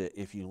use it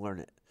if you learn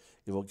it.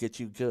 It will get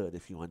you good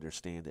if you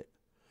understand it.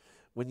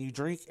 When you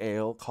drink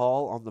ale,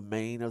 call on the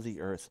mane of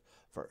the earth,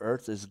 for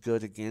earth is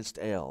good against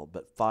ale,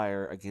 but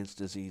fire against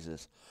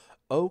diseases.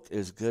 Oak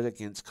is good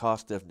against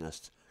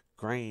costiveness,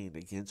 grain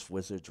against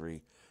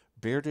wizardry,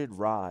 bearded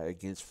rye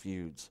against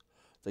feuds.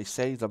 They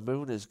say the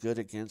moon is good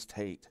against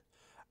hate,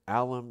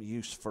 alum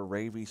used for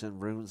rabies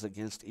and runes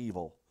against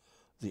evil.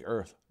 The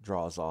earth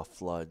draws off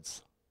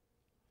floods.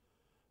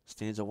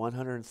 Stanza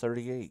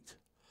 138.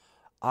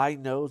 I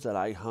know that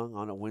I hung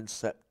on a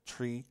wind-swept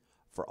tree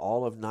for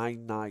all of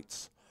 9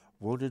 nights,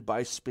 wounded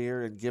by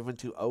spear and given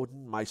to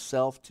Odin,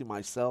 myself to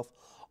myself,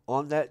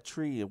 on that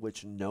tree of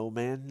which no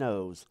man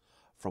knows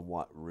from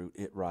what root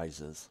it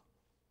rises.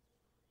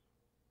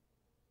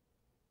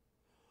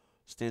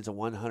 Stanza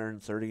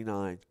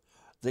 139.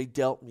 They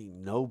dealt me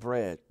no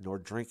bread nor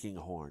drinking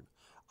horn.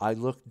 I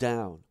looked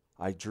down,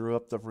 I drew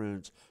up the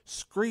runes.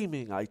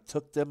 Screaming I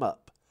took them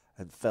up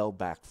and fell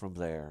back from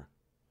there.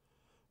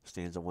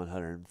 Stanza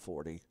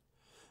 140.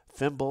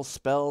 Fimble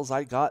spells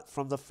I got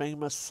from the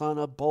famous son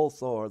of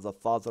Bolthor, the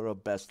father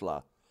of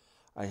Bestla.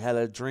 I had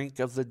a drink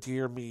of the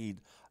dear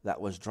mead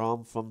that was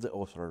drawn from the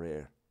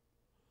Otharir.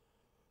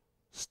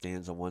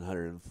 Stanza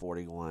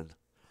 141.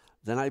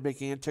 Then I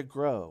began to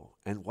grow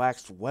and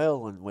waxed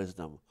well in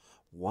wisdom.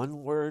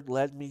 One word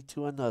led me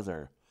to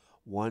another.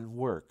 One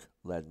work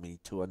led me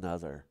to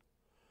another.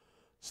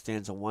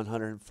 Stanza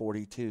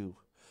 142.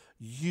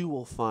 You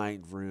will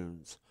find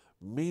runes,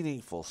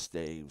 meaningful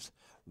staves,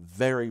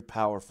 very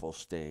powerful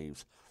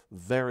staves,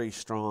 very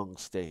strong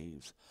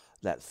staves,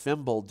 that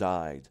Fimble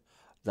died,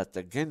 that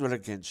the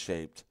Ginrigan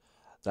shaped,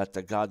 that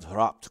the god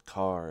Hropt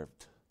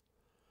carved.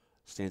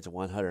 Stanza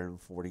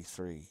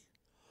 143.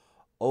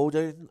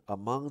 Odin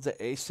among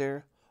the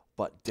Aesir,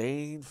 but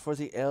Dane for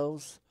the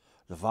elves,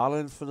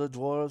 Dvalin for the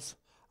dwarves,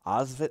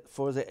 Osvit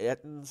for the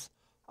Ettins,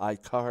 I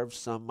carved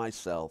some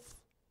myself.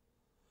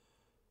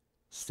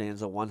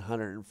 Stanza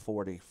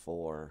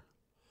 144.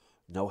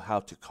 Know how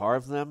to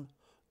carve them,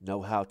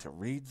 know how to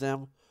read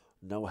them,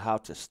 know how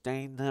to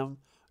stain them,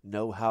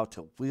 know how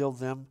to wield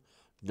them,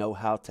 know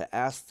how to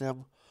ask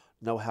them,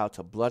 know how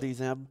to bloody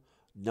them,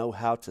 know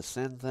how to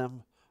send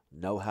them,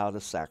 know how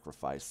to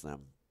sacrifice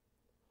them.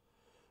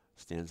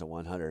 Stanza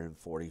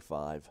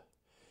 145.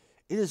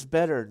 It is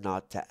better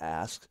not to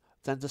ask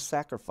than to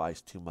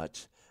sacrifice too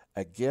much.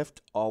 A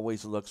gift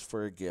always looks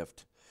for a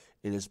gift.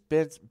 It is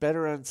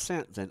better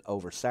unsent than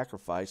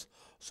over-sacrifice,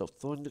 so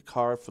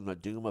Thundakar from the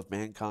doom of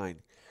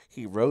mankind,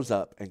 he rose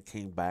up and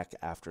came back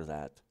after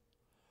that.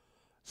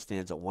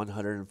 Stanza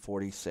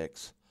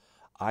 146.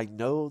 I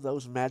know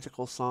those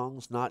magical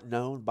songs not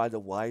known by the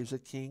wives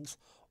of kings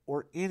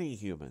or any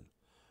human.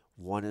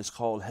 One is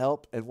called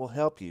help and will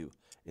help you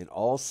in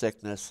all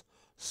sickness,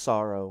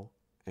 sorrow,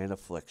 and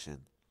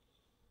affliction.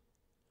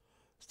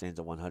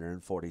 Stanza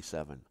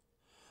 147.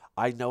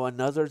 I know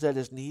another that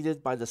is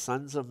needed by the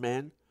sons of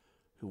men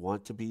who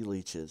want to be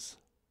leeches.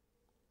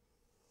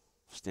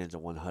 Stanza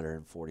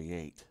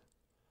 148.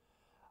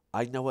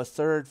 I know a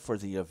third for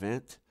the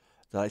event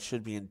that I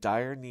should be in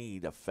dire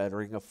need of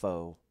fettering a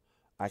foe.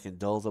 I can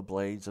dull the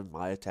blades of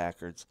my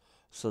attackers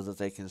so that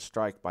they can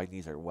strike by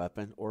neither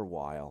weapon or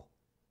wile.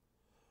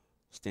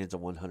 Stanza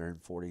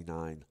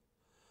 149.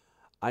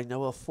 I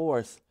know a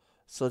fourth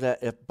so that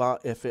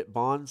if it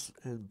bonds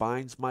and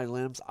binds my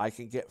limbs, I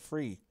can get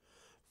free.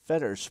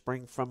 Fetters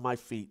spring from my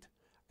feet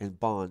and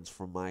bonds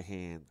from my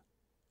hand.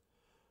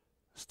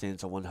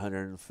 Stanza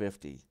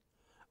 150.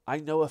 I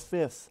know a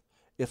fifth.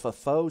 If a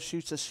foe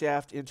shoots a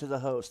shaft into the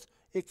host,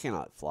 it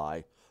cannot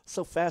fly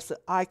so fast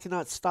that I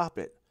cannot stop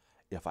it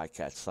if I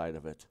catch sight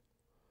of it.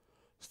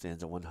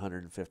 Stanza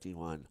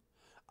 151.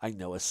 I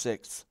know a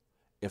sixth.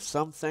 If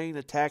some thane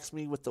attacks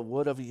me with the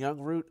wood of a young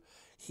root,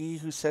 he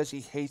who says he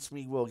hates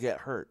me will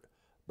get hurt,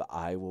 but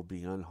I will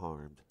be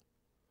unharmed.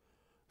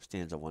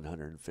 Stanza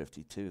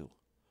 152.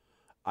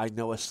 I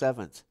know a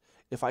seventh.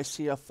 If I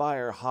see a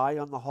fire high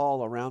on the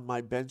hall around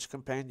my bench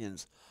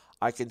companions,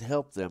 I can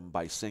help them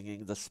by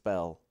singing the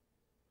spell.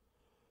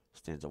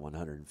 Stanza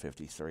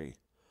 153.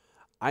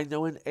 I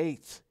know an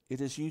eighth.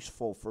 It is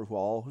useful for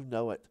all who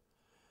know it.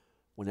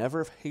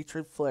 Whenever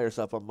hatred flares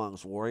up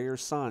amongst warrior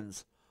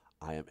sons,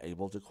 I am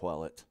able to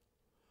quell it.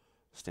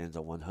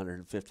 Stanza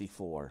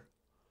 154.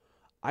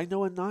 I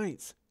know a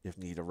ninth. If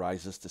need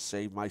arises to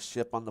save my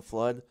ship on the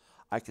flood,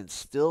 I can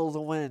still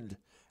the wind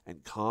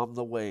and calm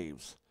the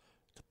waves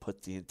to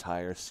put the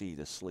entire sea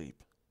to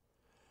sleep.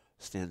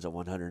 Stanza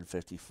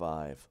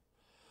 155.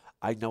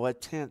 I know a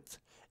tenth.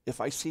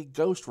 If I see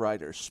ghost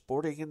riders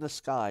sporting in the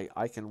sky,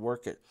 I can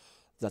work it,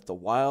 that the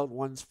wild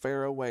ones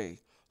fare away,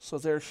 so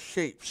their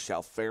shapes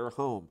shall fare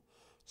home,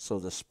 so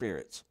the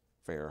spirits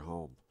fare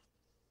home.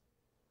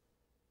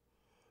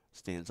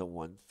 Stanza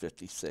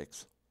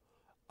 156.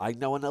 I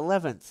know an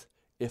eleventh.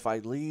 If I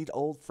lead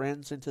old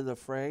friends into the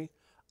fray,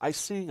 I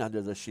sing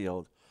under the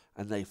shield,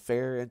 and they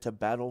fare into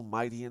battle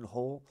mighty and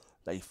whole.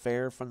 They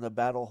fare from the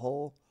battle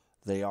whole.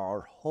 They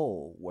are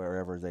whole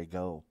wherever they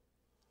go.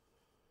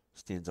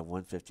 Stanza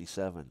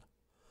 157.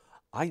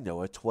 I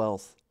know a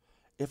twelfth.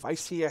 If I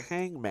see a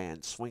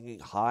hangman swinging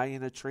high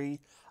in a tree,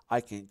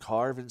 I can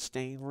carve and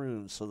stain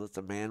runes so that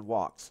the man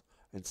walks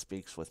and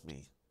speaks with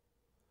me.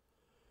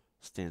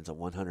 Stanza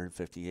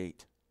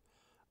 158.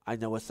 I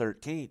know a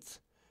 13th.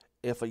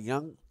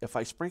 If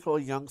I sprinkle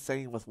a young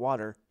thane with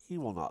water, he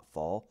will not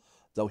fall,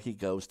 though he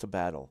goes to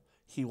battle.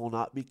 He will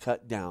not be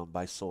cut down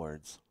by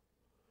swords.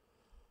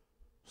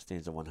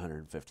 Stanza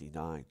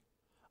 159.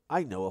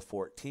 I know a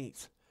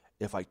 14th.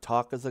 If I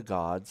talk of the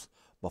gods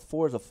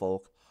before the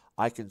folk,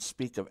 I can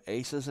speak of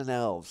aces and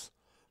elves.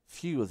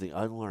 Few of the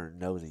unlearned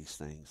know these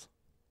things.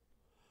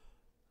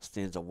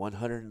 Stanza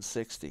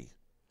 160.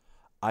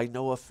 I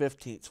know a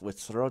 15th which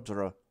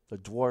Throdra, the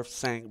dwarf,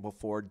 sang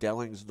before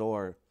Delling's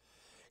door.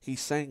 He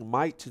sang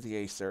might to the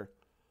Aesir,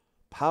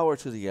 power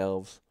to the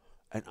elves,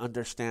 and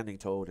understanding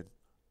to Odin.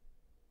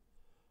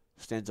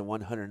 Stanza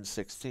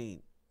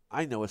 116.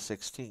 I know a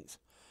 16th.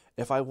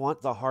 If I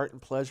want the heart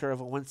and pleasure of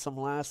a winsome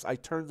lass, I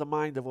turn the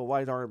mind of a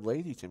white-armed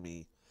lady to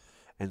me,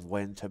 and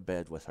wend to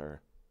bed with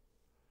her.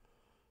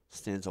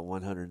 Stanza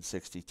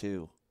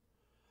 162.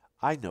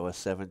 I know a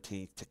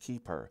 17th to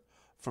keep her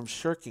from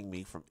shirking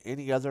me from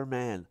any other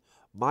man.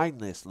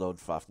 Mindless,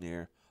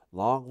 Lodfafnir,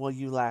 long will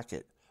you lack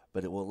it,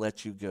 but it will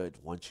let you good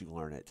once you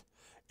learn it.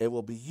 It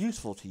will be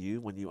useful to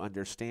you when you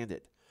understand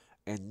it,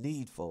 and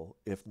needful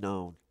if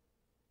known.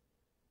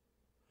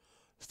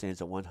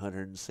 Stanza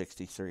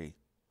 163.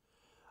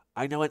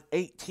 I know an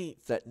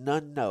 18th that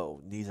none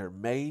know, neither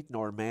maid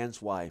nor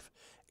man's wife.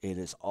 It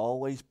is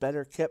always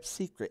better kept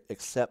secret,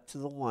 except to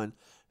the one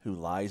who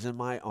lies in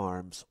my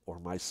arms or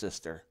my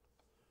sister.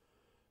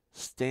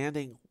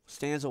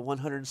 Stanza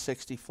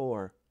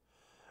 164.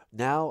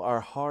 Now are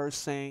Har's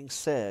sayings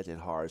said in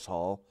Har's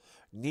hall,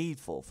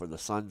 needful for the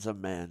sons of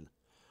men,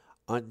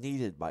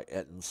 unneeded by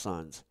Eton's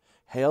sons.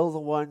 Hail the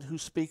one who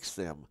speaks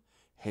them,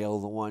 hail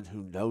the one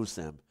who knows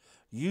them,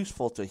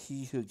 useful to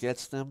he who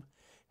gets them,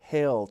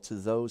 hail to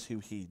those who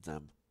heed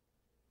them.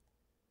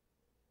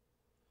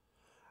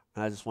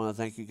 And I just want to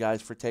thank you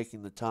guys for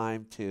taking the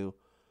time to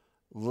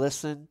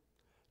listen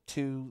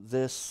to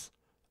this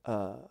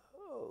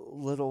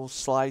little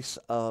slice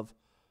of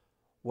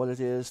what it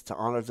is to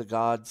honor the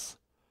gods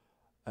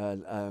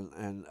and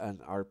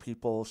our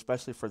people,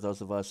 especially for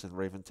those of us in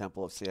Hrafn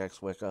Temple of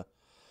Seax-Wica.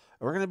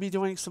 We're going to be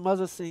doing some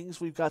other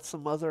things. We've got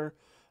some other,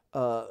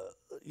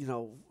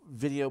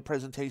 video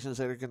presentations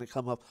that are going to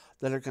come up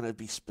that are going to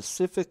be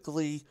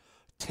specifically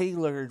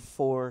tailored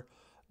for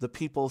the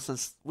people,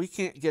 since we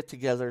can't get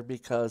together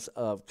because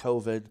of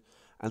COVID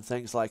and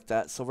things like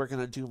that. So we're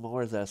going to do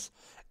more of this.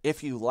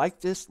 If you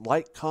like this,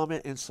 like,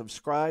 comment, and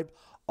subscribe.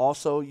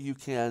 Also, you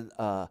can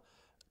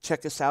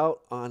check us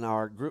out on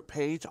our group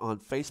page on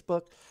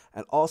Facebook,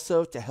 and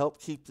also to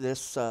help keep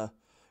this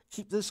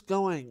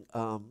going,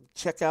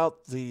 check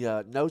out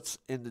the notes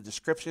in the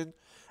description,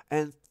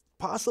 and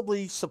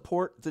possibly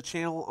support the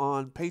channel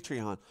on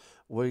Patreon.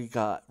 We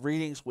got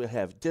readings, we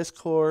have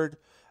Discord,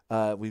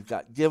 we've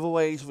got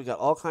giveaways, we got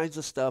all kinds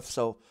of stuff.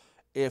 So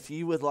if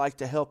you would like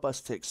to help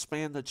us to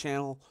expand the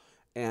channel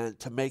and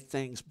to make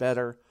things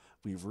better,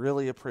 we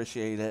really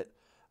appreciate it.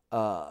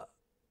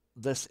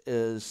 This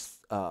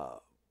has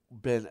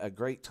been a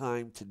great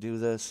time to do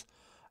this.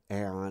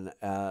 And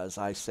as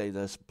I say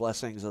this,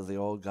 blessings of the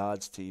old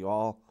gods to you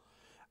all.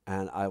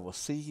 And I will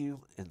see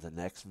you in the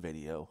next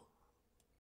video.